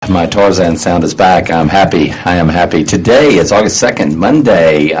My Tarzan sound is back. I'm happy. I am happy. Today is August 2nd,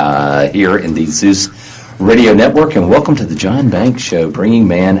 Monday, here in the Zeus Radio Network, and welcome to the John Banks Show, bringing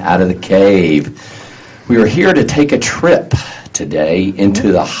man out of the cave. We are here to take a trip today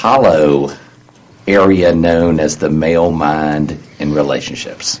into the hollow area known as the male mind in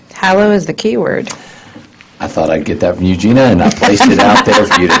relationships. Hollow is the key word. I thought I'd get that from you, Gina, and I placed it out there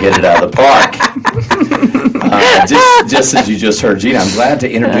for you to hit it out of the park. Just as you just heard, Gina, I'm glad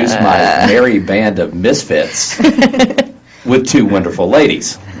to introduce my merry band of misfits with two wonderful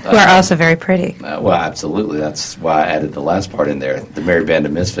ladies. Who are also very pretty. Well, absolutely. That's why I added the last part in there. The merry band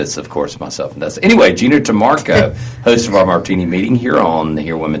of misfits, of course, myself and Dustin. Anyway, Gina Tamarco, host of our Martini meeting here on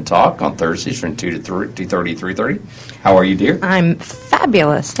Hear Women Talk on Thursdays from 2 to 2:30, 3:30. How are you, dear? I'm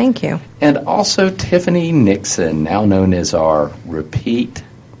fabulous. Thank you. And also Tiffany Nixon, now known as our repeat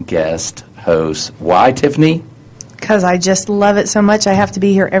guest host. Why, Tiffany? Because I just love it so much, I have to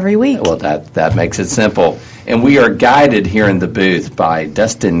be here every week. Well, that makes it simple. And we are guided here in the booth by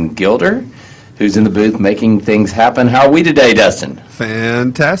Dustin Gilder, who's in the booth making things happen. How are we today, Dustin?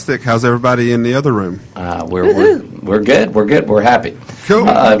 Fantastic. How's everybody in the other room? We're good. We're happy. Cool.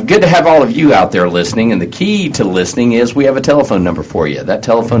 Good to have all of you out there listening. And the key to listening is we have a telephone number for you. That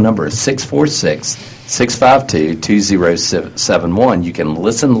telephone number is 646-652-2071. You can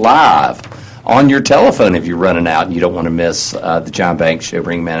listen live on your telephone if you're running out and you don't want to miss the John Banks Show,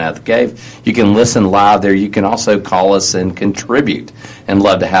 Bring Man Out of the Cave. You can listen live there. You can also call us and contribute, and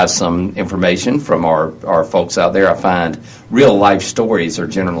love to have some information from our folks out there. I find real life stories are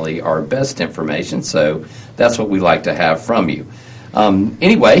generally our best information, so that's what we like to have from you.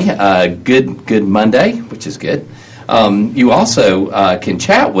 Anyway, good Monday, which is good. You also can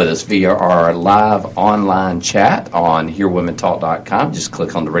chat with us via our live online chat on hearwomentalk.com. Just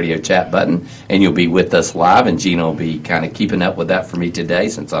click on the radio chat button, and you'll be with us live, and Gina will be kind of keeping up with that for me today,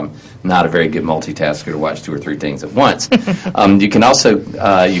 since I'm not a very good multitasker to watch two or three things at once. You can also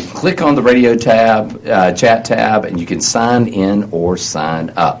you can click on the radio tab, chat tab, and you can sign in or sign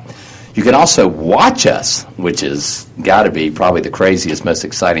up. You can also watch us, which has got to be probably the craziest, most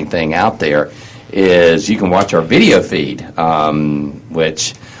exciting thing out there, is you can watch our video feed,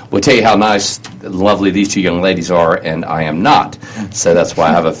 which will tell you how nice and lovely these two young ladies are, and I am not. So that's why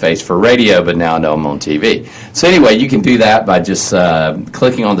I have a face for radio, but now I know I'm on TV. So anyway, you can do that by just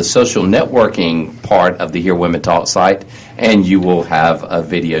clicking on the social networking part of the Hear Women Talk site, and you will have a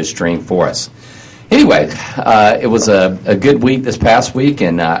video stream for us. Anyway, it was a good week this past week,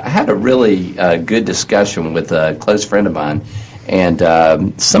 and I had a really good discussion with a close friend of mine. And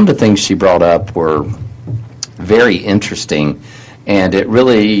some of the things she brought up were very interesting, and it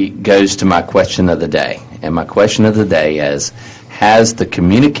really goes to my question of the day. And my question of the day is, has the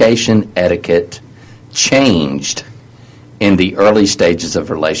communication etiquette changed in the early stages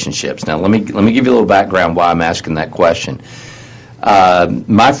of relationships? Now, let me give you a little background why I'm asking that question.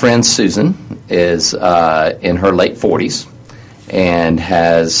 My friend Susan is in her late 40s and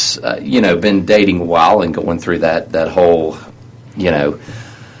has been dating a while and going through that whole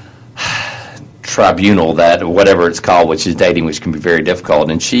tribunal, that whatever it's called, which is dating, which can be very difficult.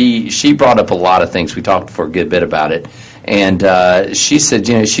 And she brought up a lot of things. We talked for a good bit about it, and she said,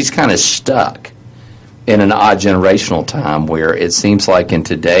 she's kind of stuck in an odd generational time where it seems like in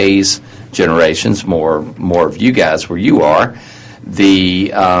today's generations, more of you guys where you are, the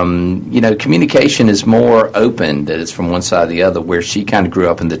communication is more open, that it's from one side or the other, where she kind of grew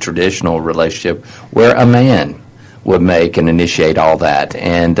up in the traditional relationship where a man would make and initiate all that.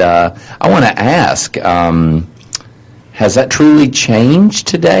 And I want to ask, has that truly changed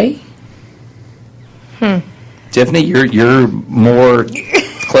today? Tiffany, you're more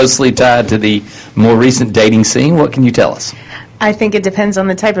closely tied to the more recent dating scene. What can you tell us? I think it depends on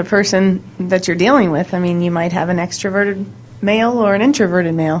the type of person that you're dealing with. I mean, you might have an extroverted male or an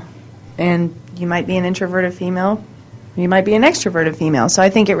introverted male, and you might be an introverted female, you might be an extroverted female. So I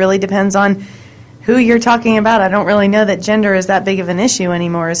think it really depends on who you're talking about. I don't really know that gender is that big of an issue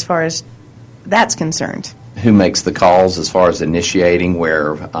anymore as far as that's concerned. Who makes the calls as far as initiating,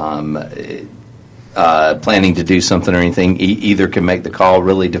 where planning to do something or anything, either can make the call?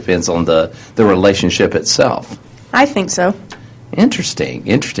 Really depends on the relationship itself. I think so. Interesting.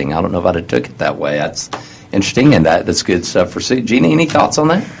 I don't know if I'd have took it that way. That's interesting, and that's good stuff for Sue. Gina, any thoughts on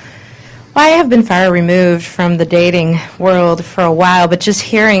that? Well, I have been far removed from the dating world for a while, but just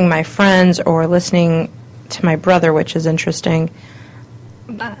hearing my friends or listening to my brother, which is interesting,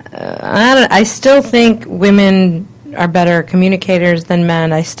 I still think women are better communicators than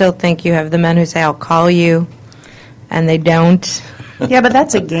men. I still think you have the men who say, I'll call you, and they don't. Yeah, but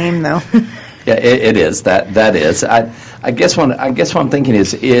that's a game, though. Yeah, it is. That is. I I guess what I'm thinking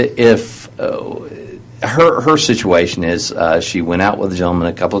is if her situation is she went out with a gentleman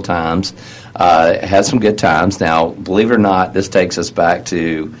a couple of times, had some good times. Now, believe it or not, this takes us back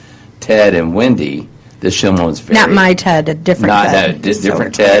to Ted and Wendy. This gentleman was very... Not my Ted, a different Ted. No,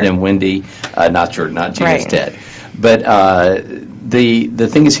 different Ted and Wendy, not Gina's Right. Ted. But the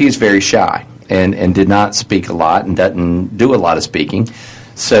thing is, he's very shy and did not speak a lot and doesn't do a lot of speaking.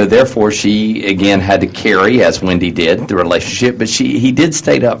 So therefore, she again had to carry, as Wendy did, the relationship. But he did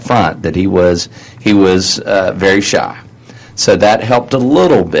state up front that he was very shy. So that helped a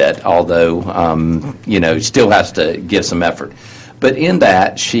little bit, although still has to give some effort. But in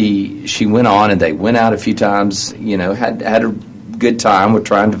that, she went on, and they went out a few times. Had a good time with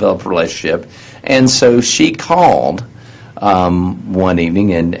trying to develop a relationship. And so she called one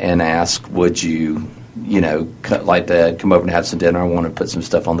evening and asked, "Would you, like to come over and have some dinner? I want to put some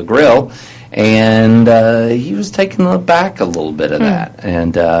stuff on the grill." And he was taken aback a little bit of that.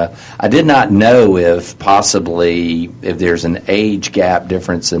 And I did not know if there's an age gap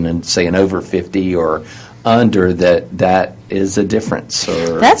difference in, say, an over 50 or under that is a difference.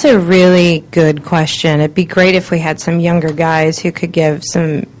 Or That's a really good question. It'd be great if we had some younger guys who could give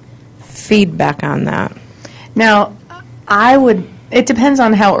some feedback on that. Now, it depends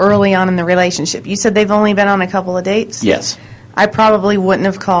on how early on in the relationship. You said they've only been on a couple of dates? Yes. I probably wouldn't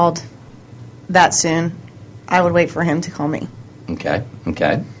have called that soon. I would wait for him to call me. Okay.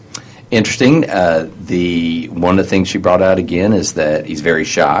 Interesting. One of the things she brought out again is that he's very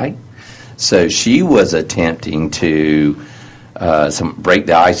shy. So she was attempting to break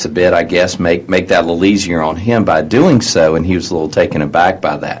the ice a bit, I guess, make that a little easier on him by doing so, and he was a little taken aback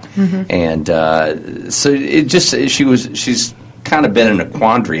by that. Mm-hmm. And so she's kind of been in a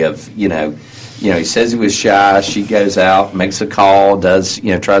quandary of, he says he was shy. She goes out, makes a call, tries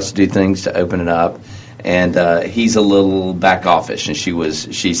to do things to open it up, and he's a little back offish. And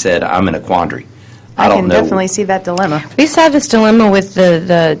she said, "I'm in a quandary. I don't know." Definitely see that dilemma. We saw this dilemma with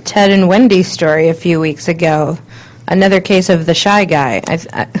the Ted and Wendy story a few weeks ago. Another case of the shy guy. I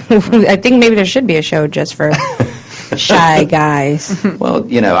think maybe there should be a show just for shy guys. Well,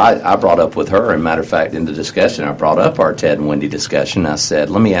 I brought up with her, and matter of fact, in the discussion, I brought up our Ted and Wendy discussion. I said,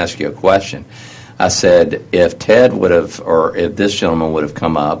 "Let me ask you a question." I said, if Ted would have, or if this gentleman would have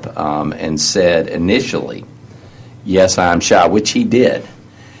come up and said initially, "Yes, I'm shy," which he did,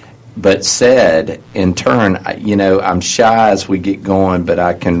 but said in turn, "I'm shy as we get going, but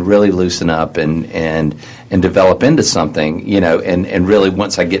I can really loosen up and develop into something, and really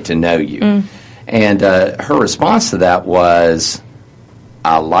once I get to know you." Mm. And her response to that was,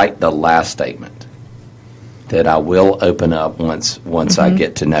 "I like the last statement, that I will open up once I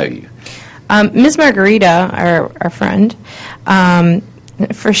get to know you." Ms. Margarita, our friend,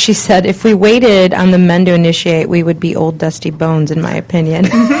 first she said, "If we waited on the men to initiate, we would be old dusty bones," in my opinion.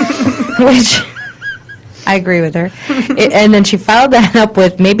 Which I agree with her. And then she followed that up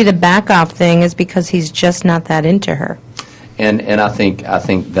with, maybe the back off thing is because he's just not that into her. And I think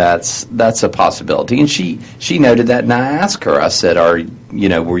that's a possibility. And she noted that, and I asked her, I said,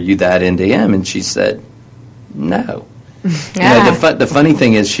 were you that into him? And she said, "No." Yeah. The funny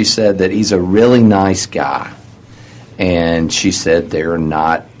thing is, she said that he's a really nice guy. And she said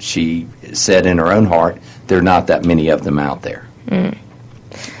she said in her own heart, there are not that many of them out there. Mm.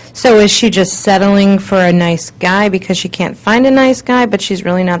 So is she just settling for a nice guy because she can't find a nice guy, but she's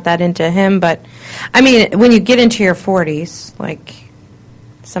really not that into him? But, I mean, when you get into your 40s, like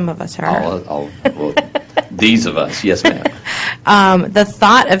some of us are. Well, these of us, yes, ma'am. The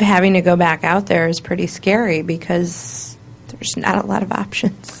thought of having to go back out there is pretty scary because there's not a lot of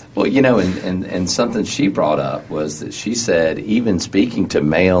options. Well, and something she brought up was that she said, even speaking to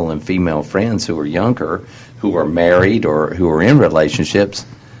male and female friends who are younger, who are married or who are in relationships,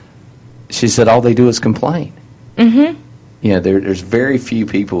 she said all they do is complain. Mm-hmm. There's very few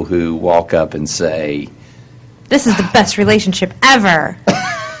people who walk up and say, "This is the best relationship ever."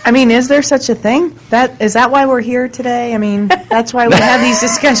 I mean, is there such a thing? Is that why we're here today? I mean, that's why we have these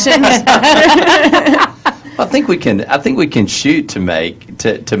discussions. I think we can shoot to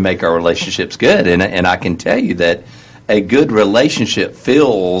make our relationships good, and I can tell you that a good relationship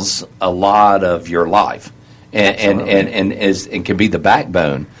fills a lot of your life, and can be the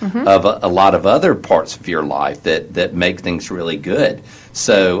backbone of a lot of other parts of your life that make things really good.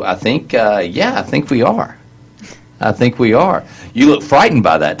 So I think I think we are. I think we are. You look frightened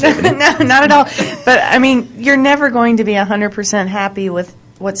by that, Tiffany. No, not at all. But I mean, you're never going to be 100% happy with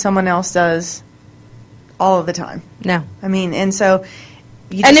what someone else does all of the time. No. I mean, and so...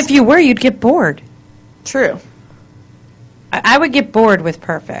 And if you were, you'd get bored. True. I would get bored with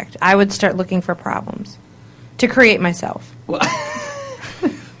perfect. I would start looking for problems. to create myself.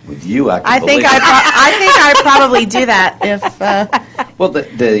 With you, I can I think believe it. I think I probably do that if. Well,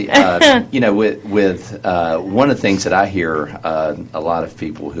 with one of the things that I hear a lot of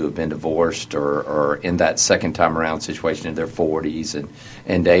people who have been divorced or in that second time around situation in their 40s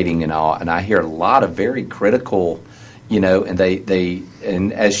and dating and all, and I hear a lot of very critical, and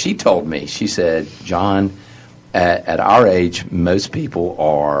and as she told me, she said, John, at our age, most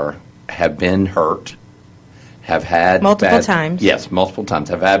people have been hurt. Have had multiple times. Yes, multiple times.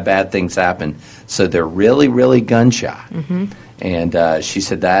 Have had bad things happen. So they're really, really gun shy. Mm-hmm. And she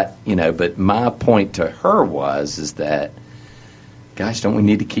said that, but my point to her is that, gosh, don't we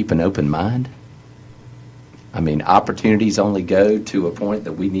need to keep an open mind? I mean, opportunities only go to a point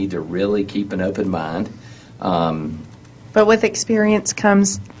that we need to really keep an open mind. But with experience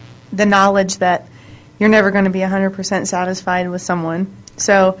comes the knowledge that you're never going to be 100% satisfied with someone.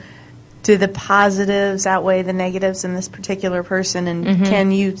 So do the positives outweigh the negatives in this particular person?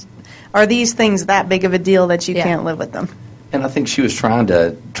 And are these things that big of a deal that you can't live with them? And I think she was trying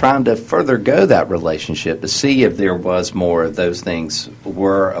to further go that relationship to see if there was more of those things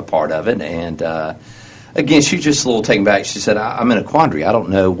were a part of it. And again, she was just a little taken back. She said, I'm in a quandary. I don't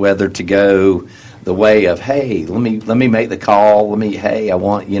know whether to go the way of, hey, let me make the call. I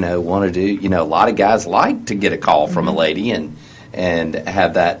want to do, a lot of guys like to get a call from a lady and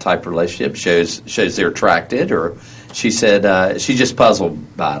have that type of relationship, shows they're attracted, or she said she's just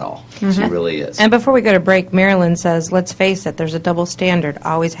puzzled by it all. Mm-hmm. She really is. And before we go to break, Marilyn says, let's face it, there's a double standard,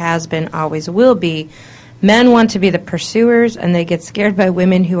 always has been, always will be. Men want to be the pursuers, and they get scared by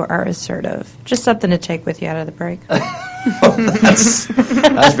women who are assertive. Just something to take with you out of the break. That's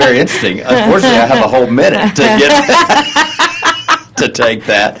very interesting. Unfortunately, I have a whole minute to get to take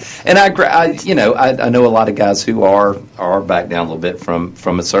that. And I know a lot of guys who are back down a little bit from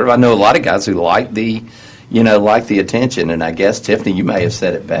assertive. I know a lot of guys who like the attention. And I guess, Tiffany, you may have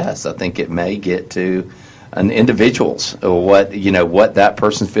said it best. I think it may get to an individual's or what that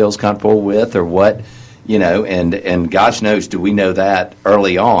person feels comfortable with, or what and gosh knows, do we know that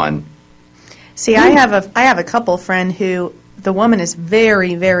early on? See, I have a couple friend who the woman is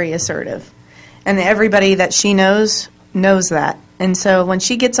very, very assertive, and everybody that she knows that. And so when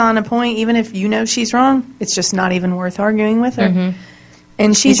she gets on a point, even if she's wrong, it's just not even worth arguing with her. Mm-hmm.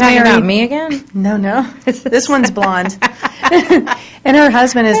 And she's talking married. About me again? No. This one's blonde. And her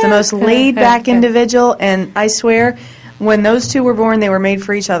husband is the most laid-back individual, and I swear, when those two were born, they were made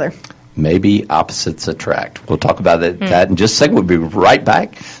for each other. Maybe opposites attract. We'll talk about that in just a second. We'll be right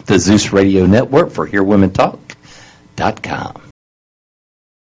back. The Zeus Radio Network for HearWomenTalk.com.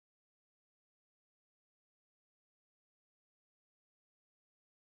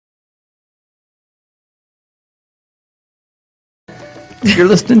 You're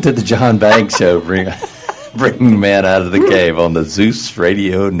listening to the John Banks Show, bringing man out of the cave on the Zeus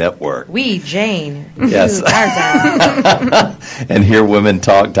Radio Network. Jane. Yes. And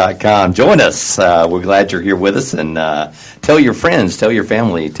HearWomenTalk.com. Join us. We're glad you're here with us. And tell your friends, tell your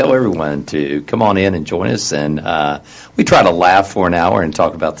family, tell everyone to come on in and join us. And we try to laugh for an hour and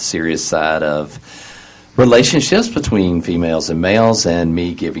talk about the serious side of relationships between females and males, and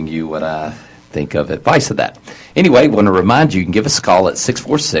me giving you what I think of advice of that. Anyway, I want to remind you can give us a call at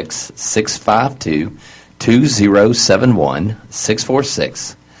 646-652-2071,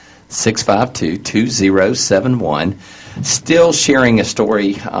 646-652-2071. Still sharing a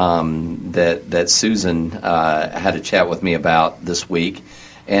story that Susan had a chat with me about this week.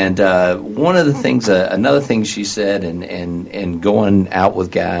 And one of the things, another thing she said, and going out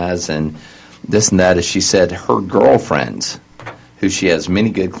with guys and this and that, is she said her girlfriends, who she has many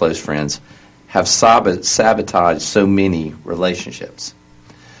good close friends, have sabotaged so many relationships.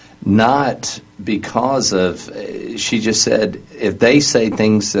 Not because of, she just said, if they say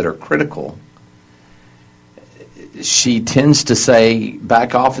things that are critical, she tends to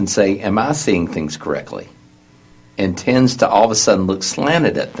back off and say, am I seeing things correctly? And tends to all of a sudden look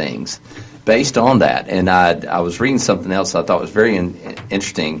slanted at things based on that. And I was reading something else I thought was very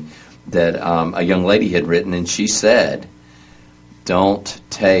interesting that a young lady had written, and she said, don't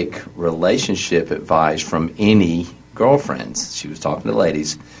take relationship advice from any girlfriends. She was talking to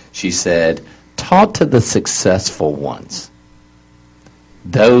ladies. She said, talk to the successful ones.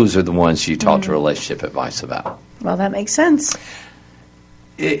 Those are the ones you talk to relationship advice about. Well, that makes sense.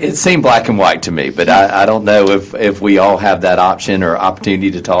 It seemed black and white to me, but I don't know if we all have that option or opportunity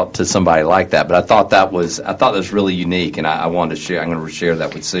to talk to somebody like that. But I thought that was really unique, and I wanted to share. I'm going to share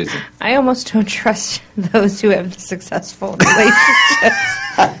that with Susan. I almost don't trust those who have successful relationships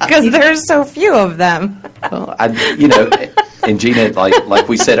because there's so few of them. Well, And Gina, like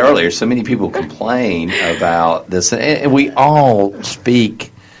we said earlier, so many people complain about this, and we all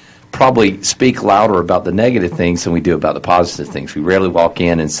probably speak louder about the negative things than we do about the positive things. We rarely walk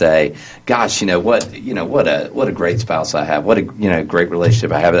in and say, "Gosh, what a great spouse I have. What a great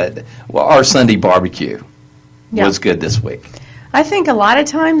relationship I have." Well, our Sunday barbecue was good this week. I think a lot of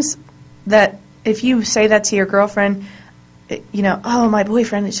times that if you say that to your girlfriend, oh, my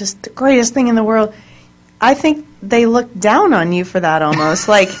boyfriend is just the greatest thing in the world, I think they look down on you for that almost.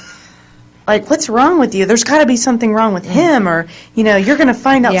 like, what's wrong with you? There's got to be something wrong with him, or, you're going to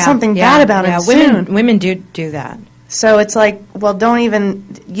find out something bad about him soon. Women do that. So it's like, well,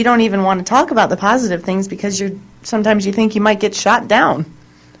 you don't even want to talk about the positive things because sometimes you think you might get shot down.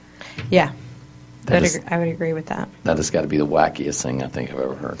 Yeah. I would agree with that. That has got to be the wackiest thing I think I've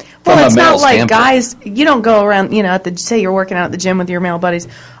ever heard. Well, it's not like guys, you don't go around, say you're working out at the gym with your male buddies,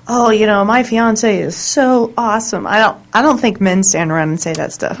 oh, my fiance is so awesome. I don't think men stand around and say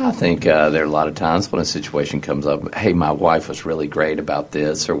that stuff. I think there are a lot of times when a situation comes up, hey, my wife was really great about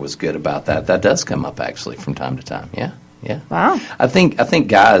this or was good about that. That does come up actually from time to time. Yeah. Wow. I think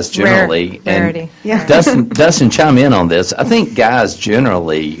guys generally, Rarity. And Dustin, chime in on this. I think guys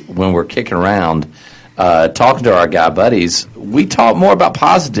generally, when we're kicking around, talking to our guy buddies, we talk more about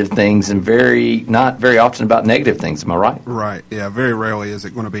positive things and not very often about negative things. Am I right? Right. Yeah. Very rarely is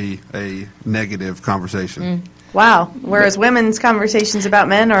it going to be a negative conversation. Wow. Whereas women's conversations about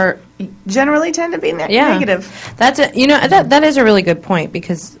men are generally tend to be negative. That's that is a really good point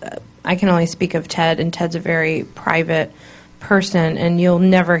because I can only speak of Ted, and Ted's a very private person, and you'll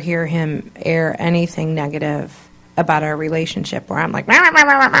never hear him air anything negative about our relationship where I'm like, yep,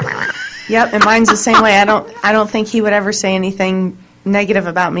 and mine's the same way. I don't think he would ever say anything negative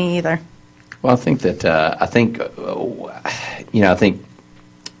about me either. Well, I think that I think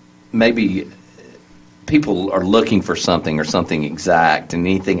maybe people are looking for something or something exact, and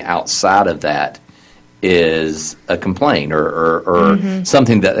anything outside of that is a complaint or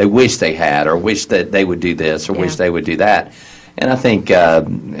something that they wish they had or wish that they would do this or wish they would do that. And I think I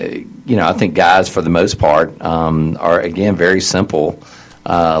think guys for the most part are again very simple,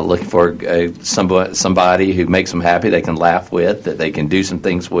 looking for somebody who makes them happy, they can laugh with, that they can do some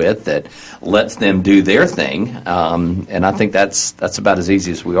things with, that lets them do their thing. And I think that's about as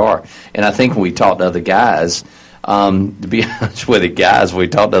easy as we are. And I think when we talk to other guys, to be honest with you guys, we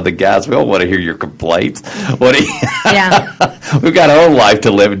talk to other guys, we don't want to hear your complaints. We've got our own life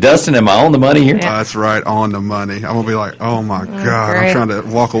to live. Dustin, am I on the money here? Yeah. That's right, on the money. I'm going to be like, oh my God, great. I'm trying to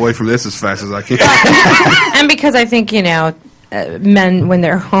walk away from this as fast as I can. And because I think, men, when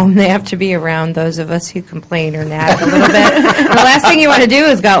they're home, they have to be around those of us who complain or nag a little bit. The last thing you want to do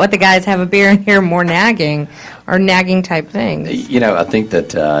is go out with the guys, have a beer, and hear more nagging or nagging type things. I think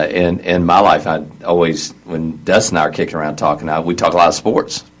that in my life, I always, when Dustin and I are kicking around talking, we talk a lot of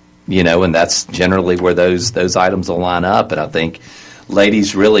sports, and that's generally where those items will line up. And I think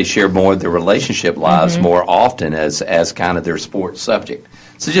ladies really share more of their relationship lives more often as kind of their sports subject.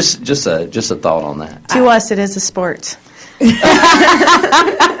 So just a thought on that. To us, it is a sport.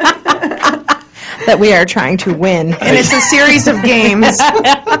 That we are trying to win. And it's a series of games.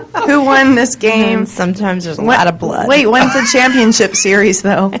 Who won this game? And sometimes there's a lot of blood. Wait, when's the championship series,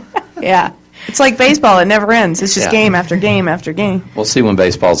 though? Yeah. It's like baseball. It never ends. It's just game after game after game. We'll see when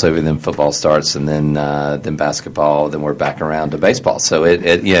baseball's over, then football starts, and then basketball, then we're back around to baseball. So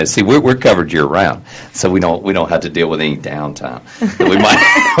we're covered year round. So we don't have to deal with any downtime that we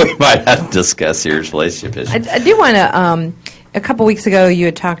might have to discuss serious relationship issues. I do want to. A couple weeks ago, you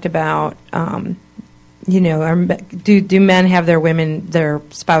had talked about. Do men have their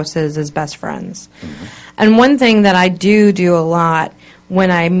spouses as best friends? Mm-hmm. And one thing that I do a lot when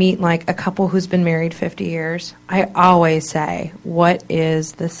I meet like a couple who's been married 50 years, I always say, what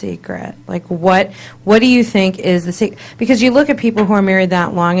is the secret? Like, what do you think is the secret? Because you look at people who are married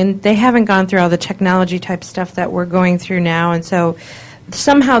that long, and they haven't gone through all the technology type stuff that we're going through now, and so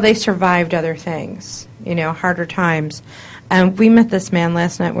somehow they survived other things, harder times. And we met this man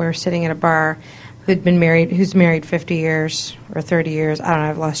last night. We were sitting at a bar who's married 50 years or 30 years. I don't know,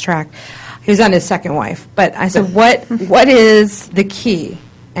 I've lost track. He was on his second wife. But I said, what is the key?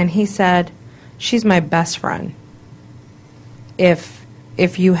 And he said, she's my best friend. If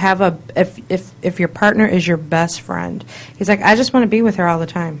you have if your partner is your best friend, he's like, I just want to be with her all the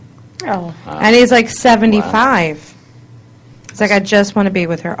time. Oh. And he's like 75. Wow. It's like, I just want to be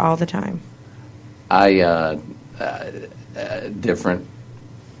with her all the time.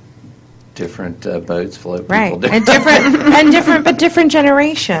 Different boats float. Right, people but different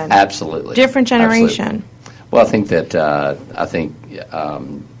generation. Absolutely, different generation. Absolutely. Well, I think that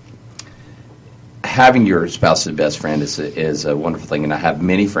having your spouse as a best friend is a wonderful thing, and I have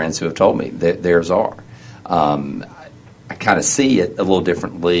many friends who have told me that theirs are. I kind of see it a little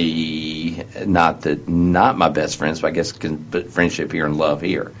differently. Not my best friends, but I guess but friendship here and love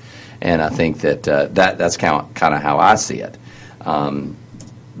here, and I think that's kind of how I see it.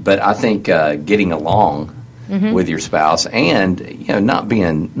 But I think getting along with your spouse, and not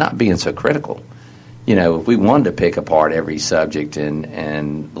being so critical. If we wanted to pick apart every subject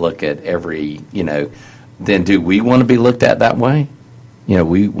and look at every, then do we want to be looked at that way?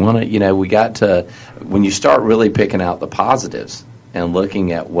 We want to, we got to, when you start really picking out the positives and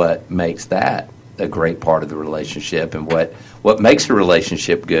looking at what makes that a great part of the relationship and what makes a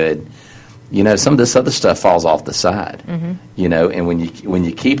relationship good, some of this other stuff falls off the side, and when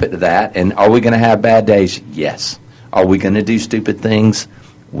you keep it to that, and are we going to have bad days? Yes. Are we going to do stupid things?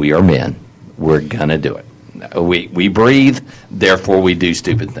 We are men. We're going to do it. We breathe, therefore we do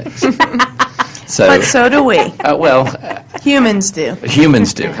stupid things. But so do we. Humans do.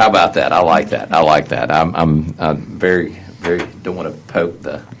 Humans do. How about that? I like that. I'm very, very, don't want to poke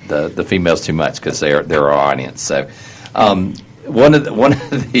the females too much because they're our audience. So one of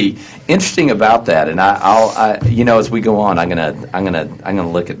the interesting about that, and I as we go on, I'm gonna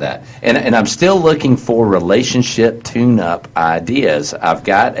look at that, and I'm still looking for relationship tune-up ideas. I've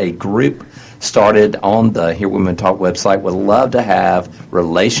got a group started on the Hear Women Talk website. Would love to have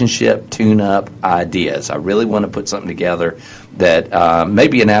relationship tune-up ideas. I really want to put something together that may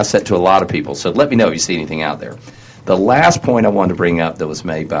be an asset to a lot of people. So let me know if you see anything out there. The last point I wanted to bring up that was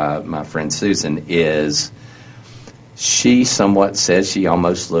made by my friend Susan is she somewhat says she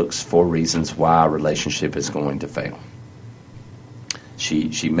almost looks for reasons why a relationship is going to fail.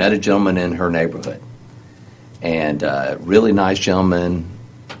 She met a gentleman in her neighborhood, and really nice gentleman,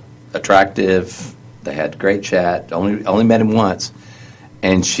 attractive. They had great chat. Only met him once,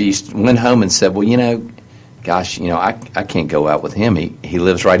 and she went home and said, "Well, I can't go out with him. He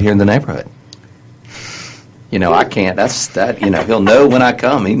lives right here in the neighborhood. I can't. That's that. He'll know when I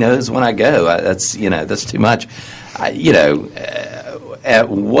come. He knows when I go. That's too much. At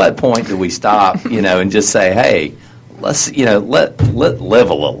what point do we stop? And just say, hey, let's let live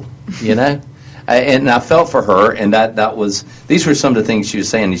a little. And I felt for her, and these were some of the things she was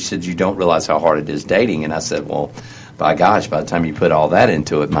saying. She said, you don't realize how hard it is dating. And I said, well, by gosh, by the time you put all that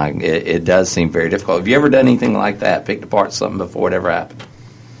into it, it does seem very difficult. Have you ever done anything like that, picked apart something before it ever happened?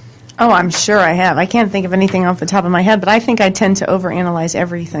 Oh, I'm sure I have. I can't think of anything off the top of my head, but I think I tend to overanalyze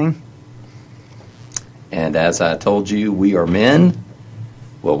everything. And as I told you, we are men.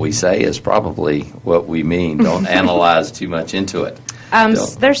 What we say is probably what we mean. Don't analyze too much into it.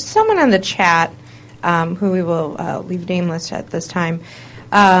 There's someone on the chat who we will leave nameless at this time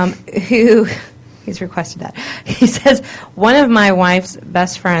who he's requested that. He says, one of my wife's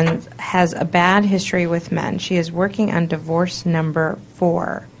best friends has a bad history with men. She is working on divorce number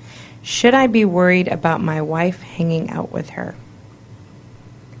 4. Should I be worried about my wife hanging out with her?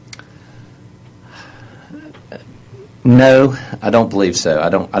 No, I don't believe so.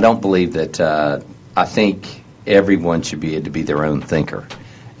 I don't believe that. I think everyone should be able to be their own thinker,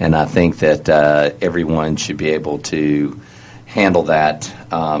 and I think that everyone should be able to handle that.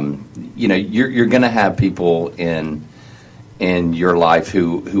 You're going to have people in your life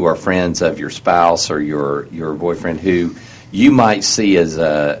who are friends of your spouse or your boyfriend who you might see as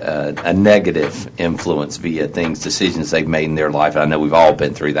a negative influence via decisions they've made in their life. I know we've all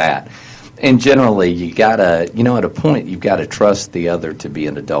been through that. And generally, you gotta, at a point, you've got to trust the other to be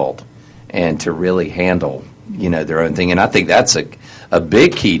an adult and to really handle, their own thing. And I think that's a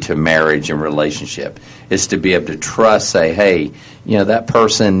big key to marriage and relationship is to be able to trust, say, hey, that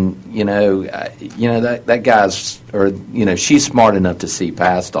person, that guy's, or, she's smart enough to see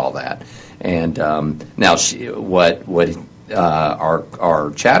past all that. And now, what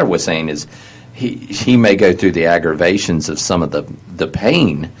our chatter was saying is, he may go through the aggravations of some of the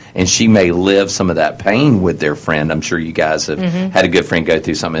pain, and she may live some of that pain with their friend. I'm sure you guys have had a good friend go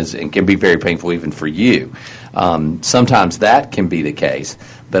through something, and can be very painful even for you. Sometimes that can be the case,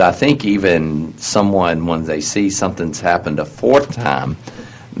 but I think even someone, when they see something's happened a 4th time,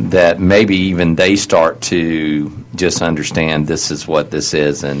 that maybe even they start to just understand this is what this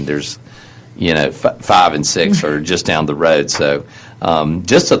is, and there's 5 and 6 are just down the road. So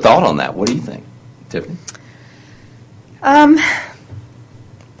just a thought on that. What do you think, Tiffany? I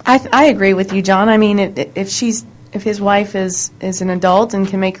agree with you, John. I mean, if his wife is an adult and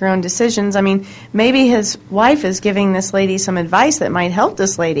can make her own decisions, I mean, maybe his wife is giving this lady some advice that might help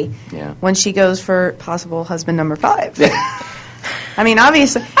this lady when she goes for possible husband number 5. I mean,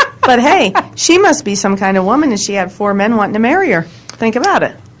 obviously, but hey, she must be some kind of woman, and she had 4 men wanting to marry her. Think about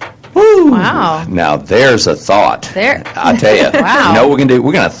it. Woo! Wow. Now, there's a thought. There. I tell you. Wow. You know what we're going to do?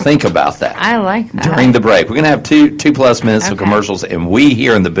 We're going to think about that. I like that. During the break. We're going to have two plus minutes of Okay. commercials, and we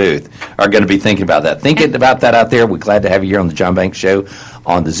here in the booth are going to be thinking about that. Thinking about that out there. We're glad to have you here on the John Banks Show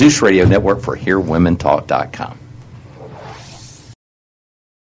on the Zeus Radio Network for HearWomenTalk.com.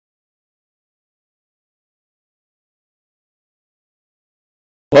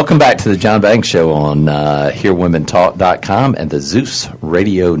 Welcome back to the John Banks Show on HearWomenTalk.com and the Zeus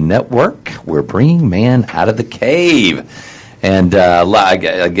Radio Network. We're bringing man out of the cave. And I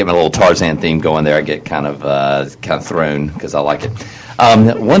get my little Tarzan theme going there. I get kind of thrown because I like it.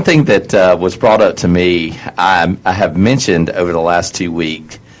 One thing that was brought up to me, I have mentioned over the last 2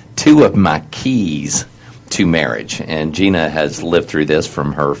 weeks, 2 of my keys to marriage. And Gina has lived through this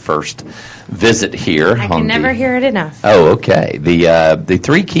from her first visit here. I can never hear it enough. Oh, okay. The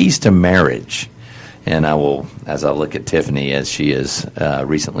 3 keys to marriage. And I will, as I look at Tiffany, as she is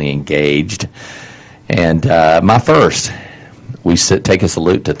recently engaged. And my first, we take a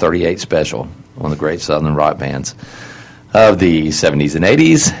salute to 38 Special, one of the great Southern rock bands of the 70s and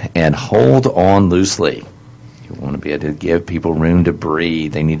 80s, and hold on loosely. You want to be able to give people room to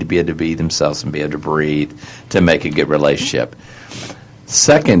breathe. They need to be able to be themselves and be able to breathe to make a good relationship.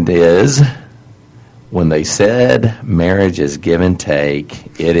 Second is, when they said marriage is give and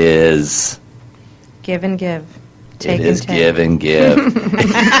take, it is... Give and give. Take it is and take. give and give.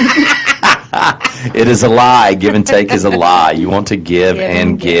 It is a lie. Give and take is a lie. You want to give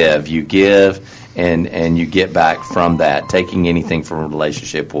and give. You give and you get back from that. Taking anything from a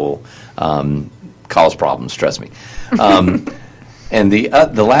relationship will cause problems, trust me. And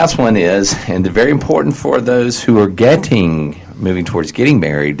the last one is, and very important for those who are moving towards getting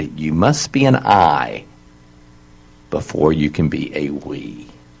married, you must be an I before you can be a we.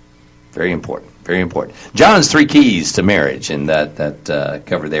 Very important. Very important. John's 3 keys to marriage, and that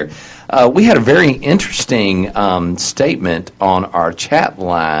cover there. We had a very interesting statement on our chat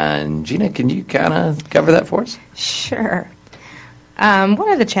line. Gina, can you kind of cover that for us? Sure.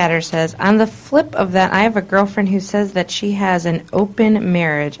 One of the chatters says, on the flip of that, I have a girlfriend who says that she has an open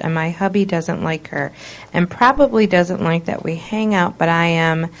marriage, and my hubby doesn't like her, and probably doesn't like that we hang out, but I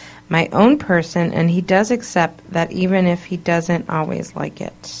am my own person, and he does accept that even if he doesn't always like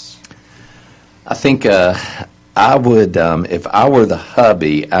it. I think I would, if I were the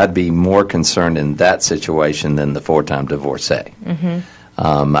hubby, I'd be more concerned in that situation than the 4-time divorcee. Mm-hmm.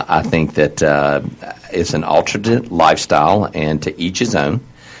 I think that it's an alternate lifestyle, and to each his own.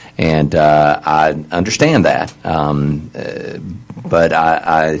 And I understand that, but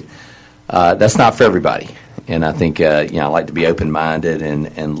I that's not for everybody. And I think I like to be open-minded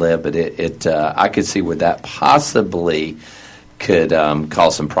and live, but I could see where that possibly could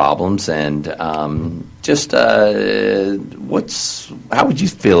cause some problems. And how would you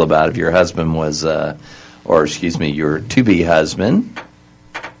feel about if your husband was, your to-be husband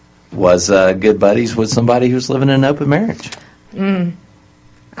was good buddies with somebody who's living in an open marriage?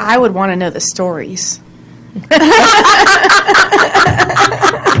 I would want to know the stories.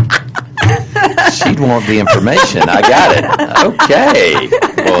 She'd want the information. I got it. Okay.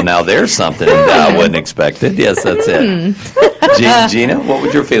 Well, now there's something I wasn't expected. Yes, that's it. Gina, what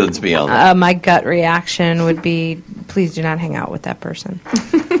would your feelings be on that? My gut reaction would be, please do not hang out with that person.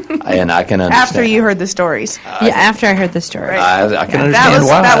 And I can understand. After you heard the stories. After I heard the story. I can understand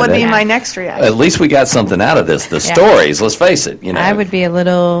why. That would be my next reaction. At least we got something out of this. The stories, let's face it. I would be a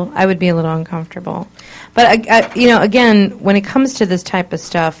little uncomfortable. But, again, when it comes to this type of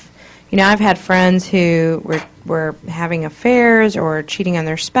stuff, I've had friends who were having affairs or cheating on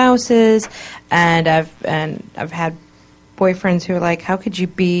their spouses, and I've had boyfriends who are like, how could you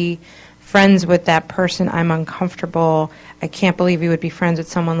be friends with that person? I'm uncomfortable. I can't believe you would be friends with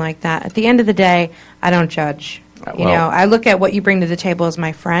someone like that. At the end of the day, I don't judge. I look at what you bring to the table as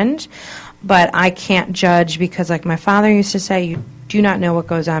my friend, but I can't judge because, like my father used to say, you do not know what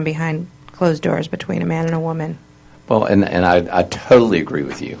goes on behind closed doors between a man and a woman. Well, and I totally agree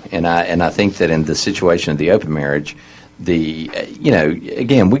with you, and I think that in the situation of the open marriage,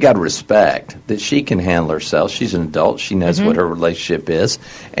 again, we got to respect that she can handle herself. She's an adult. She knows what her relationship is,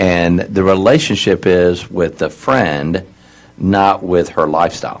 and the relationship is with the friend, not with her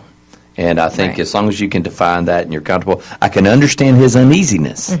lifestyle. And I think as long as you can define that and you're comfortable, I can understand his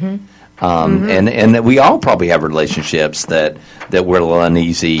uneasiness. And we all probably have relationships that we're a little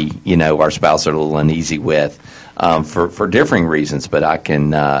uneasy, our spouse are a little uneasy with. For differing reasons, but I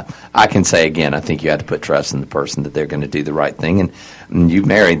can say again, I think you have to put trust in the person that they're going to do the right thing, and you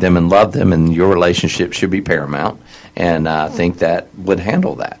married them and love them, and your relationship should be paramount, and I think that would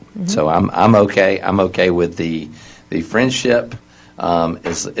handle that. So I'm okay. I'm okay with the friendship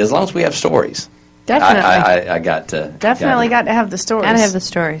as long as we have stories. Definitely. I got to Definitely got to have the stories. Gotta have the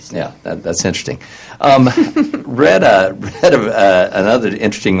stories. Yeah, that's interesting. Read another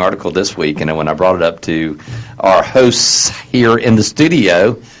interesting article this week, and when I brought it up to our hosts here in the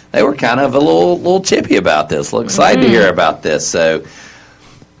studio, they were kind of a little chippy about this, a little excited to hear about this. So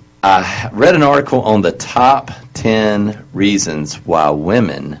I read an article on the top 10 reasons why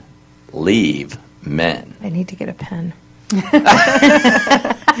women leave men. I need to get a pen.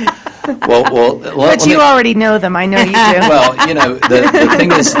 But you already know them. I know you do. Well,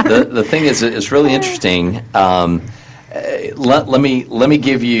 the thing is, it's really interesting. Let me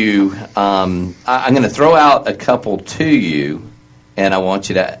give you. I'm going to throw out a couple to you, and I want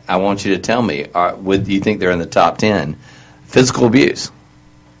you to tell me. Do you think they're in the top 10? Physical abuse.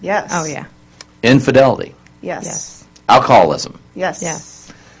 Yes. Oh yeah. Infidelity. Yes. Yes. Alcoholism. Yes.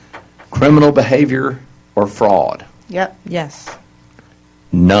 Yes. Criminal behavior or fraud. Yep. Yes.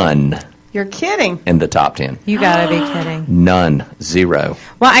 None You're kidding. in the top 10. You gotta be kidding. None. Zero.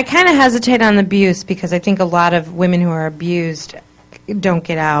 Well, I kind of hesitate on abuse because I think a lot of women who are abused don't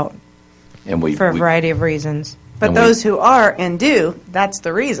get out And we for a variety of reasons. But And those who are and do, that's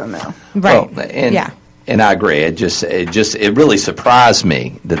the reason, though. Right. Well, and, yeah. And I agree. It really surprised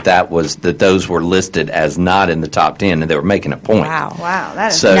me that those were listed as not in the top 10, and they were making a point. Wow. Wow,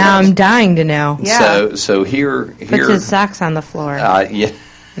 that is So- Now I'm dying to know. Yeah. So here. Puts his socks on the floor. Yeah.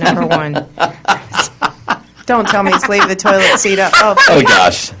 Number one. Don't tell me it's leave the toilet seat up. Oh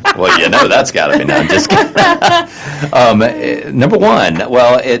gosh. Well, that's got to be done. Just kidding. Number one.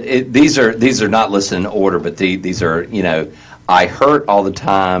 Well, these are not listed in order, but these are I hurt all the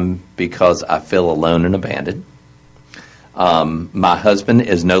time because I feel alone and abandoned. My husband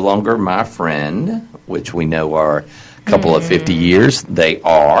is no longer my friend, which we know are a couple of 50 years. They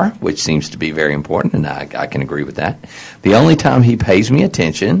are, which seems to be very important, and I can agree with that. The only time he pays me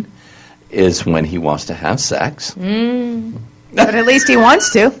attention is when he wants to have sex. But at least he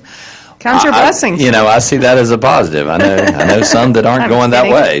wants to. Count your blessings. I see that as a positive. I know some that aren't I'm going that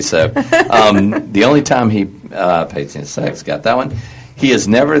kidding. way. So the only time he pays attention to sex, got that one. He is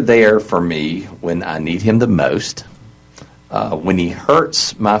never there for me when I need him the most. When he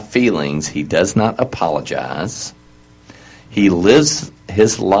hurts my feelings, he does not apologize. He lives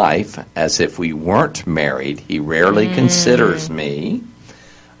his life as if we weren't married. He rarely considers me.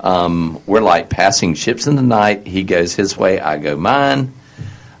 We're like passing ships in the night. He goes his way, I go mine.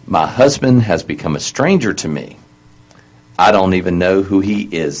 My husband has become a stranger to me. I don't even know who he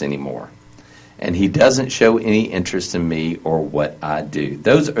is anymore. And he doesn't show any interest in me or what I do.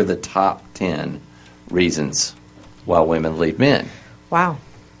 Those are the top 10 reasons why women leave men. Wow.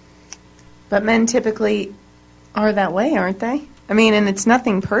 But men typically are that way, aren't they? I mean, and it's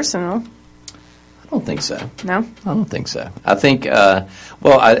nothing personal. I don't think so. No? I don't think so. I think,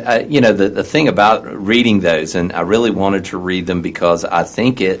 the thing about reading those, and I really wanted to read them because I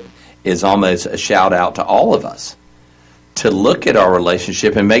think it is almost a shout out to all of us to look at our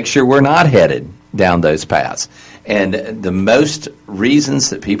relationship and make sure we're not headed down those paths. And the most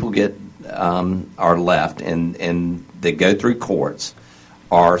reasons that people get are left and that go through courts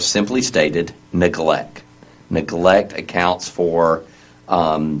are simply stated neglect. Neglect accounts for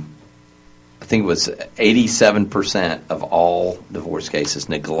I think it was 87% of all divorce cases.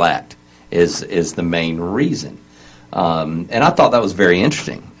 Neglect is the main reason, and I thought that was very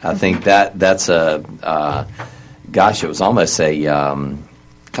interesting. I think that's it was almost a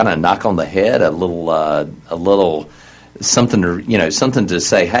kind of knock on the head, a little something to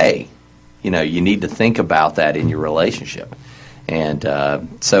say. Hey, you need to think about that in your relationship. And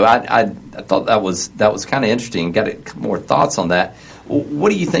so I thought that was kind of interesting. Got more thoughts on that.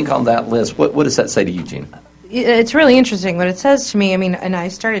 What do you think on that list? What does that say to you, Gina? It's really interesting. What it says to me, and I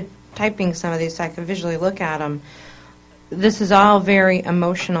started typing some of these so I could visually look at them. This is all very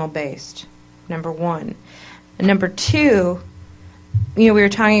emotional based, number one. And number two, we were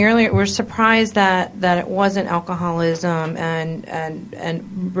talking earlier, we're surprised that it wasn't alcoholism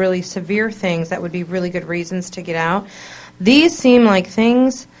and really severe things that would be really good reasons to get out. These seem like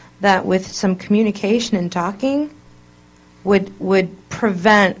things that with some communication and talking would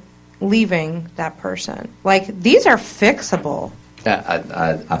prevent leaving that person. Like, these are fixable.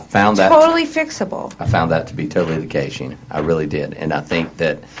 I found that Totally fixable. I found that to be totally the case, Gina. I really did, and I think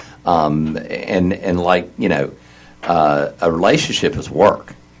that, a relationship is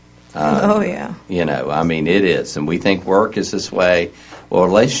work. Oh yeah. It is, and we think work is this way. Well, a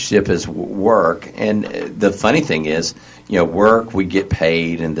relationship is work, and the funny thing is, work, we get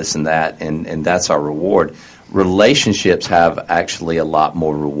paid and this and that, and that's our reward. Relationships have actually a lot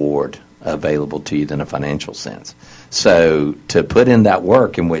more reward available to you than a financial sense. So to put in that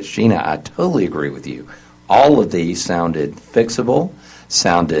work, in which, Gina, I totally agree with you. All of these sounded fixable,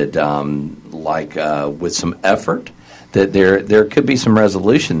 sounded like with some effort, that there could be some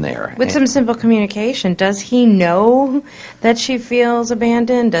resolution there. With some simple communication. Does he know that she feels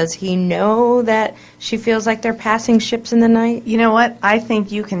abandoned? Does he know that she feels like they're passing ships in the night? You know what? I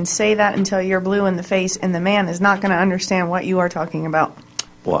think you can say that until you're blue in the face, and the man is not going to understand what you are talking about.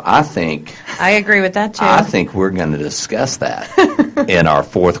 Well, I agree with that, too. I think we're going to discuss that in our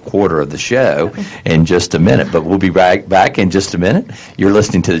fourth quarter of the show in just a minute. But we'll be right back in just a minute. You're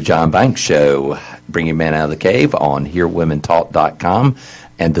listening to the John Banks Show, bringing man out of the cave on HearWomenTalk.com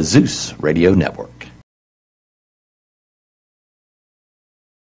and the Zeus Radio Network.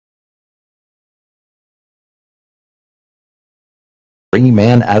 Bringing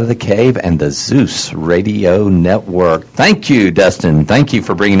Man Out of the Cave and the Zeus Radio Network. Thank you, Dustin. Thank you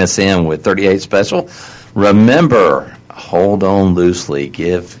for bringing us in with 38 Special. Remember, hold on loosely.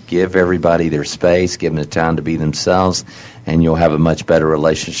 Give everybody their space. Give them the time to be themselves, and you'll have a much better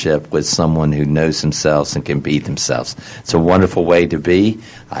relationship with someone who knows themselves and can be themselves. It's a wonderful way to be.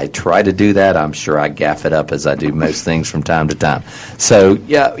 I try to do that. I'm sure I gaff it up as I do most things from time to time. So,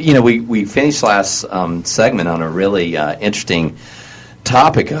 yeah, we finished last segment on a really interesting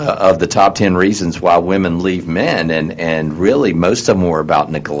topic of the top 10 reasons why women leave men, and really most of them were about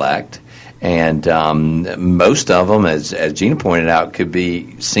neglect, and most of them, as Gina pointed out, could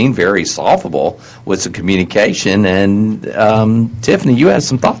be seen very solvable with some communication. And Tiffany, you had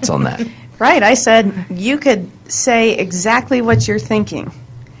some thoughts on that. Right. I said you could say exactly what you're thinking,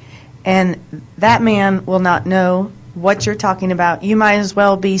 and that man will not know what you're talking about. You might as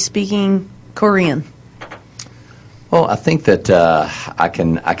well be speaking Korean. Well, I think that I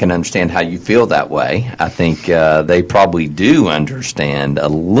can understand how you feel that way. I think they probably do understand a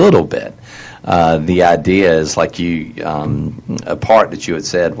little bit. The idea is, like a part that you had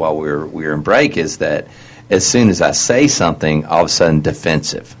said while we were in break, is that as soon as I say something, all of a sudden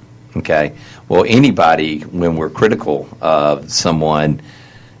defensive. Okay. Well, anybody, when we're critical of someone,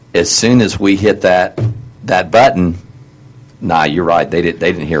 as soon as we hit that button. Nah, you're right. They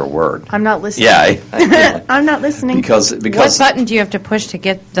didn't hear a word. I'm not listening. Yeah, I'm not listening. Because what button do you have to push to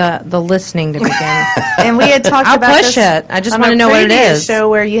get the listening to begin? And we had talked about this. I'll push it. I just want to know what it is. Show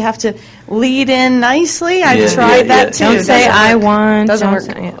where you have to lead in nicely. I've tried that too. Don't say I want. Doesn't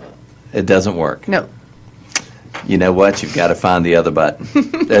work. It doesn't work. No. You know what? You've got to find the other button.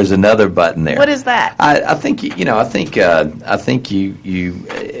 There's another button there. What is that? I think you.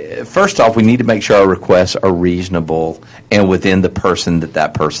 First off, we need to make sure our requests are reasonable and within the person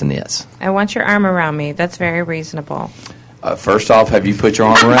that person is. I want your arm around me. That's very reasonable. First off, have you put your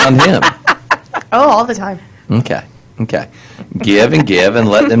arm around him? Oh, all the time. Okay. Give and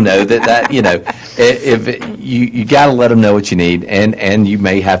let them know that if you got to let them know what you need, and you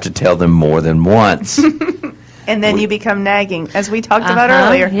may have to tell them more than once. And then you become nagging, as we talked about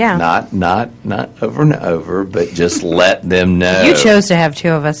earlier. Yeah. Not over and over, but just let them know. You chose to have two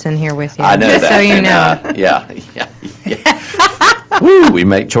of us in here with you. I know that. So you know. Yeah. Woo, we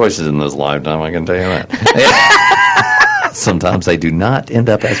make choices in this lifetime, I can tell you that. Sometimes they do not end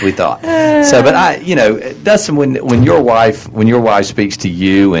up as we thought. So, but Dustin, when your wife speaks to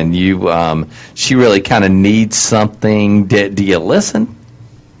you and she really kind of needs something, do you listen?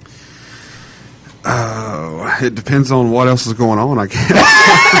 It depends on what else is going on, I guess.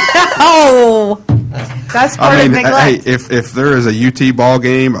 Oh, that's part of neglect. Hey, if there is a UT ball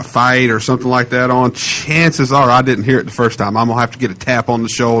game, a fight, or something like that on, chances are I didn't hear it the first time. I'm going to have to get a tap on the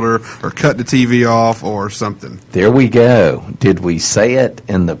shoulder or cut the TV off or something. There we go. Did we say it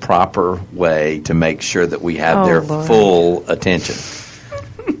in the proper way to make sure that we have their full attention?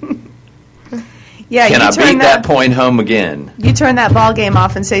 Yeah, Can I beat that point home again? You turn that ball game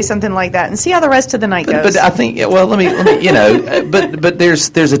off and say something like that, and see how the rest of the night goes. But I think, well, let me, but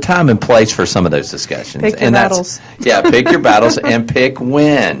there's a time and place for some of those discussions. Pick your battles. Pick your battles and pick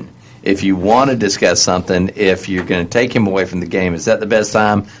when. If you want to discuss something, if you're going to take him away from the game, is that the best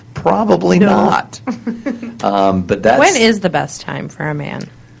time? Probably not. But that's when is the best time for a man?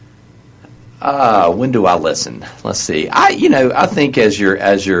 When do I listen? Let's see. I think as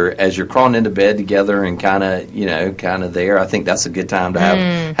you're crawling into bed together and kind of there, I think that's a good time to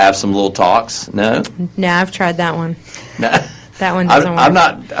have some little talks. No, I've tried that one. No. That one doesn't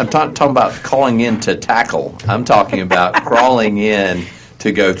work. I'm talking about calling in to tackle. I'm talking about crawling in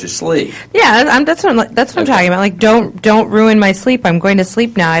to go to sleep. Yeah, that's what I'm talking about. Like, don't ruin my sleep. I'm going to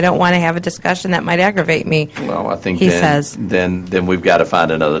sleep now. I don't want to have a discussion that might aggravate me. Well, I think he says. Then we've got to find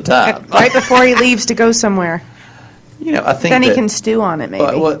another time. Right before he leaves to go somewhere. I think Then he that- can stew on it, maybe.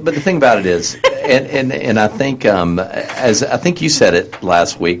 Well, but the thing about it is, and I think, as I think you said it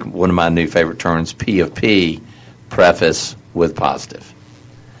last week, one of my new favorite terms, P of P, preface with positive.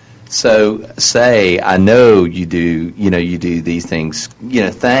 So say, I know you do, you do these things,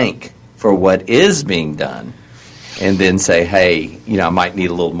 thank for what is being done, and then say, hey, I might need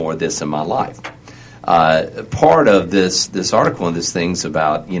a little more of this in my life. Part of this article and this thing's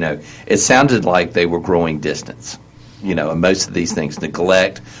about, it sounded like they were growing distance. And most of these things,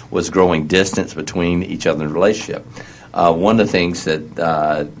 neglect was growing distance between each other in a relationship. One of the things that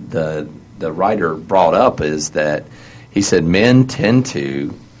the writer brought up is that he said men tend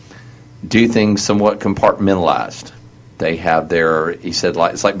to do things somewhat compartmentalized. They have he said,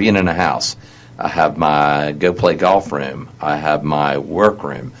 it's like being in a house. I have my go play golf room. I have my work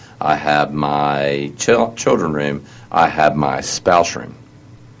room. I have my children room. I have my spouse room.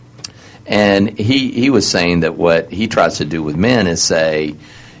 And he was saying that what he tries to do with men is say,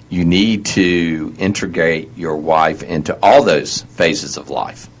 you need to integrate your wife into all those phases of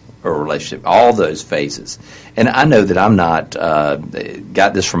life or relationship, all those phases. And I know that I'm not,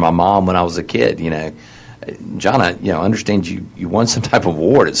 got this from my mom when I was a kid, John, I understand you won some type of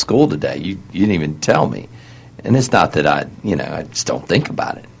award at school today. You didn't even tell me. And it's not that I just don't think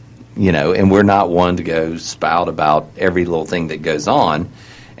about it, and we're not one to go spout about every little thing that goes on.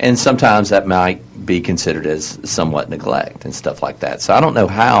 And sometimes that might be considered as somewhat neglect and stuff like that. So I don't know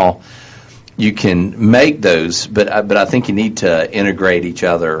how you can make those, but I think you need to integrate each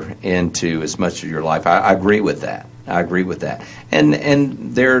other into as much of your life. I agree with that.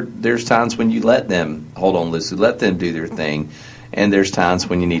 And there's times when you let them hold on loosely, let them do their thing, and there's times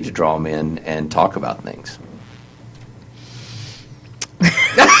when you need to draw them in and talk about things.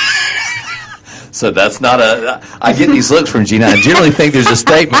 So that's not I get these looks from Gina. I generally think there's a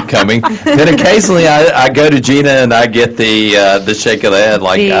statement coming. Then occasionally I go to Gina and I get the shake of the head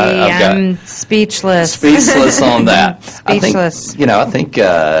like I've got speechless. Speechless on that. Speechless. I think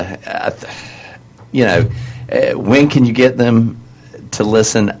when can you get them to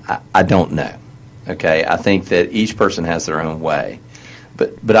listen? I don't know. Okay, I think that each person has their own way.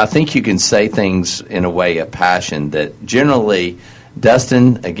 But I think you can say things in a way of passion that generally,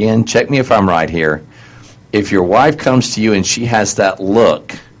 Dustin, again, check me if I'm right here. If your wife comes to you and she has that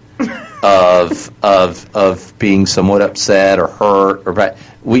look of being somewhat upset or hurt or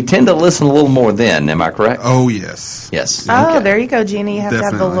we tend to listen a little more then. Am I correct? Oh, yes. Yes. Oh, Okay. there you go, Gina. You have to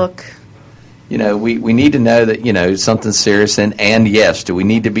have the Definitely. look. We need to know that, something's serious and yes, do we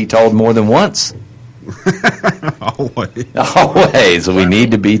need to be told more than once? Always. Always. We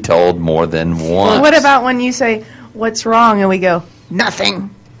need to be told more than once. What about when you say, what's wrong? And we go, nothing.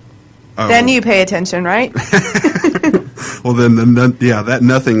 Oh. Then you pay attention, right? Well, then, that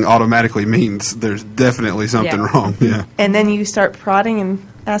nothing automatically means there's definitely something Yeah. wrong. Yeah. And then you start prodding and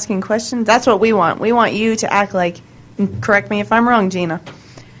asking questions. That's what we want. We want you to act like, and correct me if I'm wrong, Gina.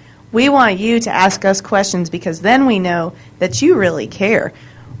 We want you to ask us questions because then we know that you really care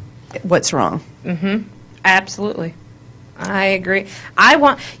what's wrong. Absolutely. I agree. I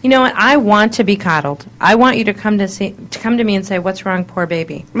want to be coddled. I want you to come to me and say, "What's wrong, poor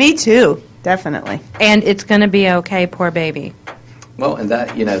baby?" Me too, definitely. And it's going to be okay, poor baby. Well, and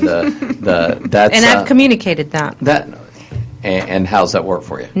that, that's... And I've communicated that. And how's that work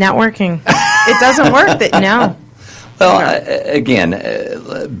for you? Not working. It doesn't work. No. Well, again,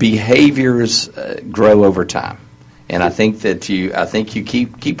 behaviors grow over time, and I think you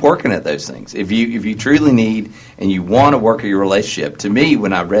keep working at those things. If you truly need and you want to work at your relationship, to me,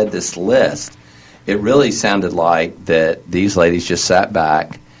 when I read this list, it really sounded like that these ladies just sat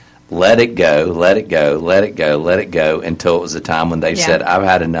back, let it go until it was a time when they said, "I've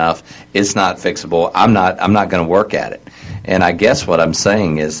had enough. It's not fixable. I'm not going to work at it." And I guess what I'm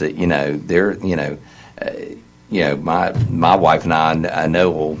saying is that my wife and I know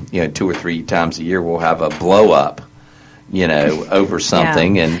will 2 or 3 times a year we'll have a blow up, over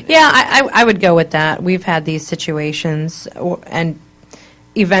something. Yeah, I would go with that. We've had these situations, and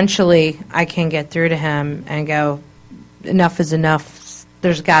eventually I can get through to him and go, enough is enough.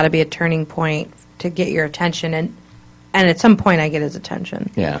 There's got to be a turning point to get your attention, and at some point I get his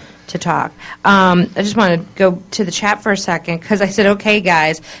attention. Yeah. To talk. I just want to go to the chat for a second because I said, okay,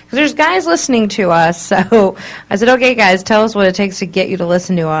 guys, because there's guys listening to us. So I said, okay, guys, tell us what it takes to get you to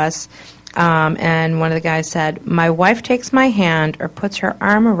listen to us. And one of the guys said, my wife takes my hand or puts her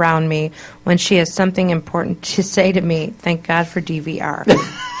arm around me when she has something important to say to me. Thank God for DVR.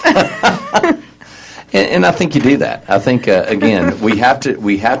 And I think you do that. I think again we have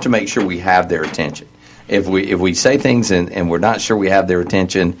to make sure we have their attention. If we say things and we're not sure we have their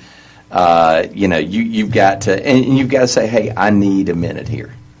attention, You've got to, and you've got to say, hey, I need a minute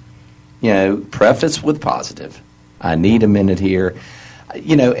here. Preface with positive. I need a minute here.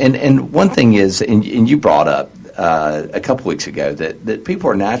 And one thing is, and you brought up a couple weeks ago that people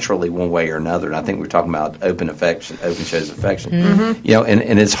are naturally one way or another, and I think we're talking about open shows affection.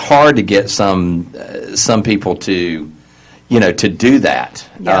 And it's hard to get some people to do that.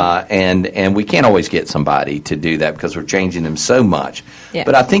 Yeah. And we can't always get somebody to do that because we're changing them so much. Yeah.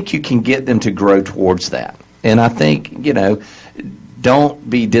 But I think you can get them to grow towards that. And I think, don't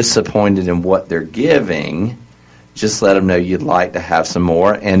be disappointed in what they're giving. Just let them know you'd like to have some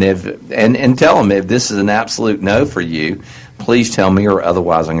more. And and tell them if this is an absolute no for you, please tell me, or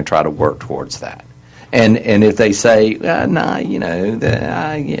otherwise I'm going to try to work towards that. And if they say, nah,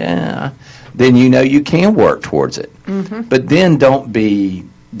 yeah, then you can work towards it. Mm-hmm. But then don't be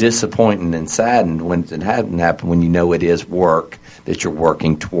disappointed and saddened when it hasn't happened, when it is work that you're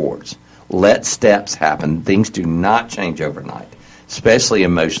working towards. Let steps happen. Things do not change overnight, especially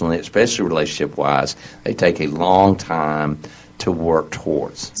emotionally, especially relationship-wise. They take a long time to work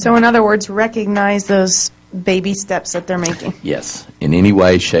towards. So in other words, recognize those baby steps that they're making. Yes, in any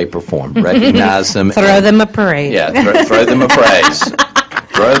way, shape, or form. Recognize them. Throw them a parade. Yeah, throw them a praise.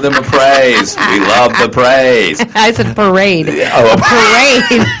 Throw them a praise. We love the praise. I said parade. Oh,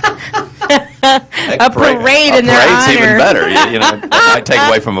 Parade. A parade in their parade's honor. even better. It might take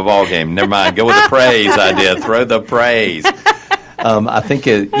away from a ball game. Never mind. Go with the praise idea. Throw the praise. I think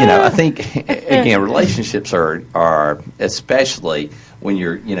again, relationships are especially when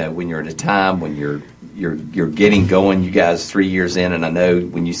you're at a time when you're getting going. You guys 3 years in, and I know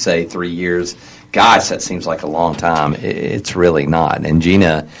when you say 3 years, gosh, that seems like a long time. It's really not. And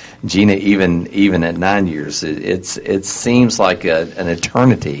Gina, even at 9 years, it seems like an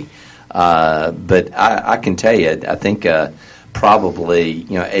eternity. But I can tell you, I think probably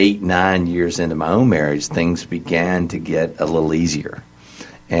 8, 9 years into my own marriage, things began to get a little easier,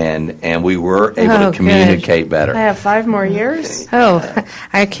 and we were able to communicate better. I have 5 more years. Oh,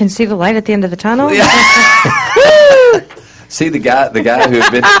 I can see the light at the end of the tunnel. See the guy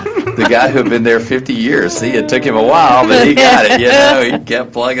who had been there 50 years. See, it took him a while, but he got it. He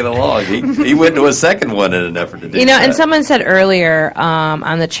kept plugging along. He went to a second one in an effort to do that. And someone said earlier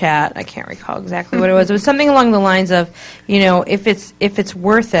on the chat, I can't recall exactly what it was. It was something along the lines of, if it's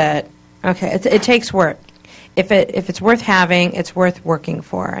worth it, okay, it takes work. If it's worth having, it's worth working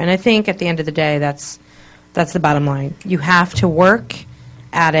for. And I think at the end of the day, that's the bottom line. You have to work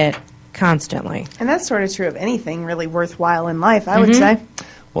at it constantly. And that's sort of true of anything really worthwhile in life, I would say.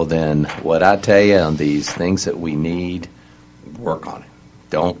 Well, then, what I tell you on these things that we need, work on it.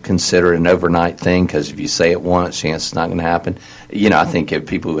 Don't consider it an overnight thing, because if you say it once, chance it's not going to happen. I think if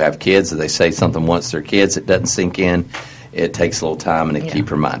people who have kids, if they say something once they're kids, it doesn't sink in. It takes a little time and a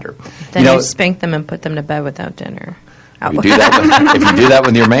keep reminder. Then you spank them and put them to bed without dinner. If you do that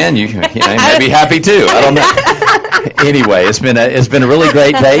with your man, you may be happy too. I don't know. Anyway, it's been a really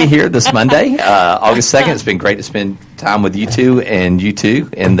great day here this Monday, August 2nd. It's been great to spend time with you two in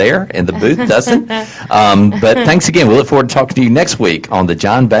there in the booth, Dustin. But thanks again. We look forward to talking to you next week on the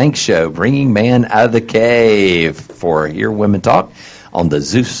John Banks Show, bringing man out of the cave for Hear Women Talk on the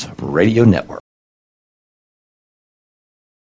Zeus Radio Network.